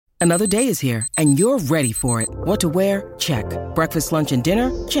Another day is here, and you're ready for it. What to wear? Check. Breakfast, lunch, and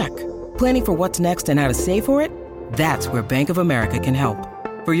dinner? Check. Planning for what's next and how to save for it? That's where Bank of America can help.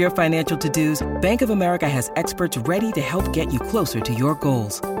 For your financial to-dos, Bank of America has experts ready to help get you closer to your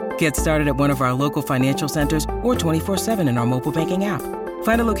goals. Get started at one of our local financial centers or 24/7 in our mobile banking app.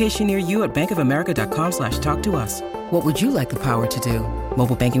 Find a location near you at bankofamerica.com/talktous. What would you like the power to do?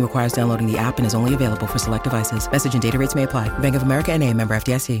 Mobile banking requires downloading the app and is only available for select devices. Message and data rates may apply. Bank of America N.A., member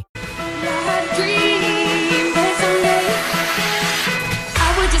FDIC.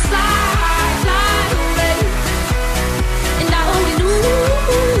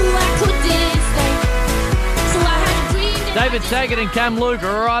 David Taggart and Cam Luke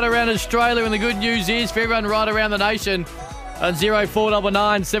are right around Australia, and the good news is for everyone right around the nation on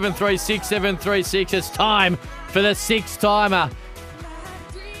 0499 736 736. It's time for the six-timer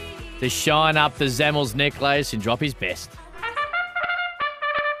to shine up the Zamels necklace and drop his best.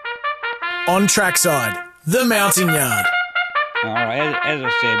 On trackside, the Mountain Yard. All right, as I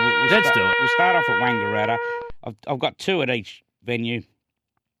said, Let's do it. We'll start off at Wangaratta. I've got two at each venue,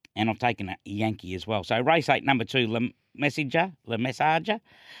 and I've taken a Yankee as well. So race 8, number 2, Le Messager,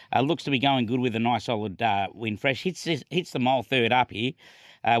 looks to be going good with a nice solid win fresh. Hits the mile third up here,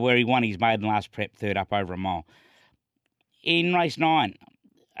 where he won his maiden last prep third up over a mile. In race 9,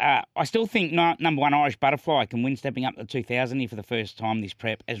 I still think number 1 Irish Butterfly can win, stepping up to 2,000 here for the first time this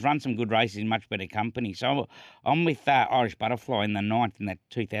prep. Has run some good races in much better company. So I'm with Irish Butterfly in the 9th in that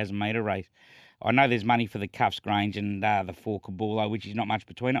 2,000 metre race. I know there's money for the Cuffs Grange and the 4 Cabulo, which is not much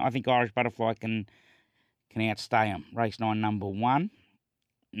between it. I think Irish Butterfly can outstay him. Race 9, number 1.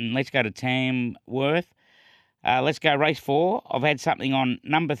 And let's go to Tamworth. Let's go race 4. I've had something on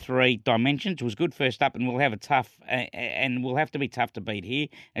number 3, Dimensions. It was good first up, and we'll have to be tough to beat here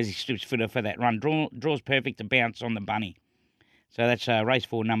as he strips footer for that run. Draws perfect to bounce on the bunny. So that's race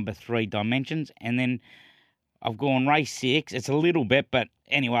 4, number 3, Dimensions. And then I've gone race 6. It's a little bit, but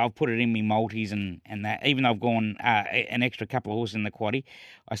anyway, I've put it in me multis and that. Even though I've gone an extra couple of horses in the quaddie,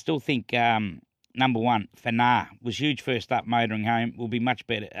 I still think number 1, Fanar, was huge first up, motoring home. Will be much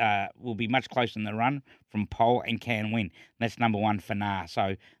better. Will be much closer in the run from pole and can win. That's number 1, Fanar.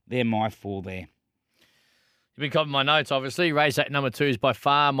 So they're my 4 there. You've been copying my notes, obviously. Race 8, number 2 is by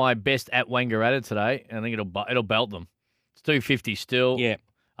far my best at Wangaratta today. I think it'll belt them. It's 250 still. Yeah.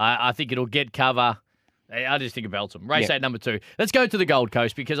 I think it'll get cover. I just think it belts them. Race 8, number 2. Let's go to the Gold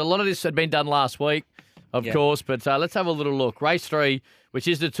Coast because a lot of this had been done last week, of course. But let's have a little look. Race 3, which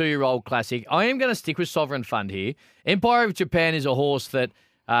is the 2-year-old classic. I am going to stick with Sovereign Fund here. Empire of Japan is a horse that,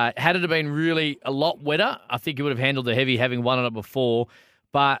 had it been really a lot wetter, I think it would have handled the heavy, having won on it before.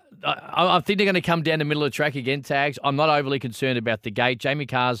 But I think they're going to come down the middle of the track again, Tags. I'm not overly concerned about the gate. Jamie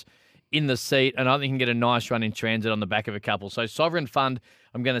Carr's in the seat, and I think he can get a nice run in transit on the back of a couple. So Sovereign Fund,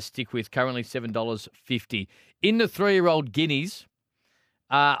 I'm going to stick with, currently $7.50. In the 3-year-old Guineas,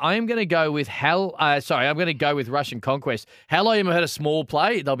 I am going to go with I'm going to go with Russian Conquest. Halloyam had a small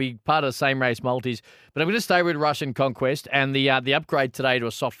play. They'll be part of the same race multis, but I'm going to stay with Russian Conquest, and the upgrade today to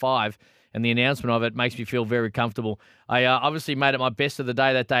a soft 5 and the announcement of it makes me feel very comfortable. I obviously made it my best of the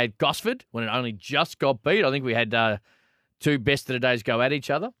day that day at Gosford when it only just got beat. I think we had 2 best of the days go at each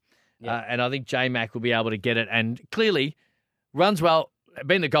other. Yeah. And I think J-Mac will be able to get it. And clearly runs well,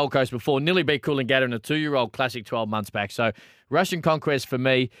 been the Gold Coast before, nearly beat Coolangatta in a 2-year-old classic 12 months back. So Russian Conquest for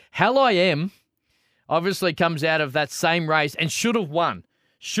me. Hell I Am obviously comes out of that same race and should have won.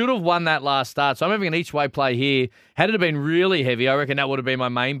 Should have won that last start. So I'm having an each-way play here. Had it been really heavy, I reckon that would have been my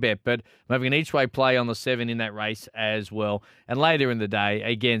main bet. But I'm having an each-way play on the 7 in that race as well. And later in the day,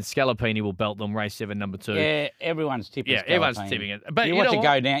 again, Scalapini will belt them, race 7, number 2. Yeah, everyone's tipping Yeah, everyone's tipping it. But you watch it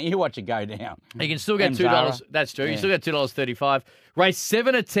go down. You watch it go down. You can still get $2. That's true. Yeah. You still get $2.35. Race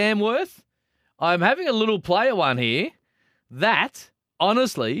 7 at Tamworth. I'm having a little player one here. That,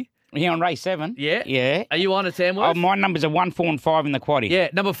 honestly... Here on race 7? Yeah. Yeah. Are you on at Tamworth? Oh, my numbers are 1, 4 and 5 in the quaddie. Yeah,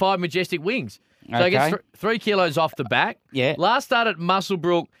 number 5, Majestic Wings. So it gets 3 kilos off the back. Yeah. Last start at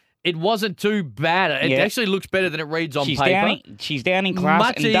Muswellbrook, it wasn't too bad. It actually looks better than it reads on paper. She's down in class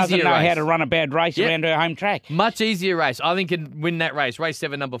Much and doesn't know race. how to run a bad race around her home track. Much easier race. I think can win that race, race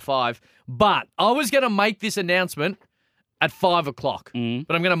 7, number 5. But I was going to make this announcement at 5 o'clock. But I'm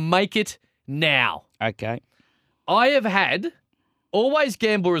going to make it now. Okay. I have had... Always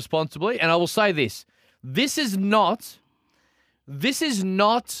gamble responsibly, and I will say this. This is not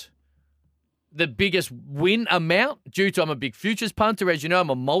the biggest win amount due to I'm a big futures punter. As you know, I'm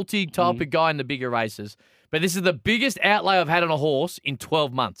a multi-type of guy in the bigger races. But this is the biggest outlay I've had on a horse in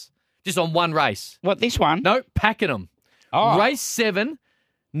 12 months, just on one race. What, this one? No, Pakenham. Oh. Race 7,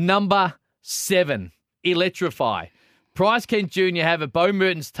 number 7, Electrify. Price Kent Jr. have it. Bo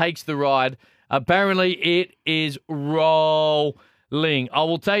Mertens takes the ride. Apparently, it is rolling. I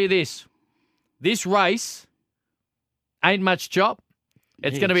will tell you this. This race ain't much chop.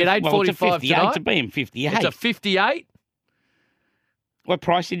 It's going to be at 8:45 tonight. It's a BM58. It's a 58. What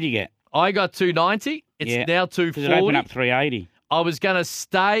price did you get? I got $2.90. It's now $2.40. Because it opened up $3.80. I was going to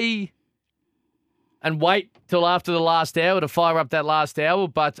stay and wait till after the last hour to fire up that last hour,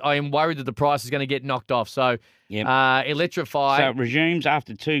 but I am worried that the price is going to get knocked off. So, Electrify. So it resumes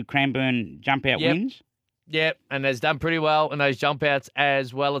after 2 Cranbourne jump-out wins? Yep, and has done pretty well in those jump-outs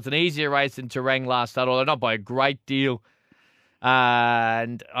as well. It's an easier race than Terang last start, although not by a great deal.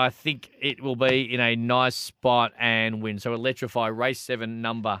 And I think it will be in a nice spot and win. So Electrify, race 7,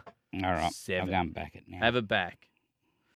 number All right, 7. I'll go and back it now. Have it back.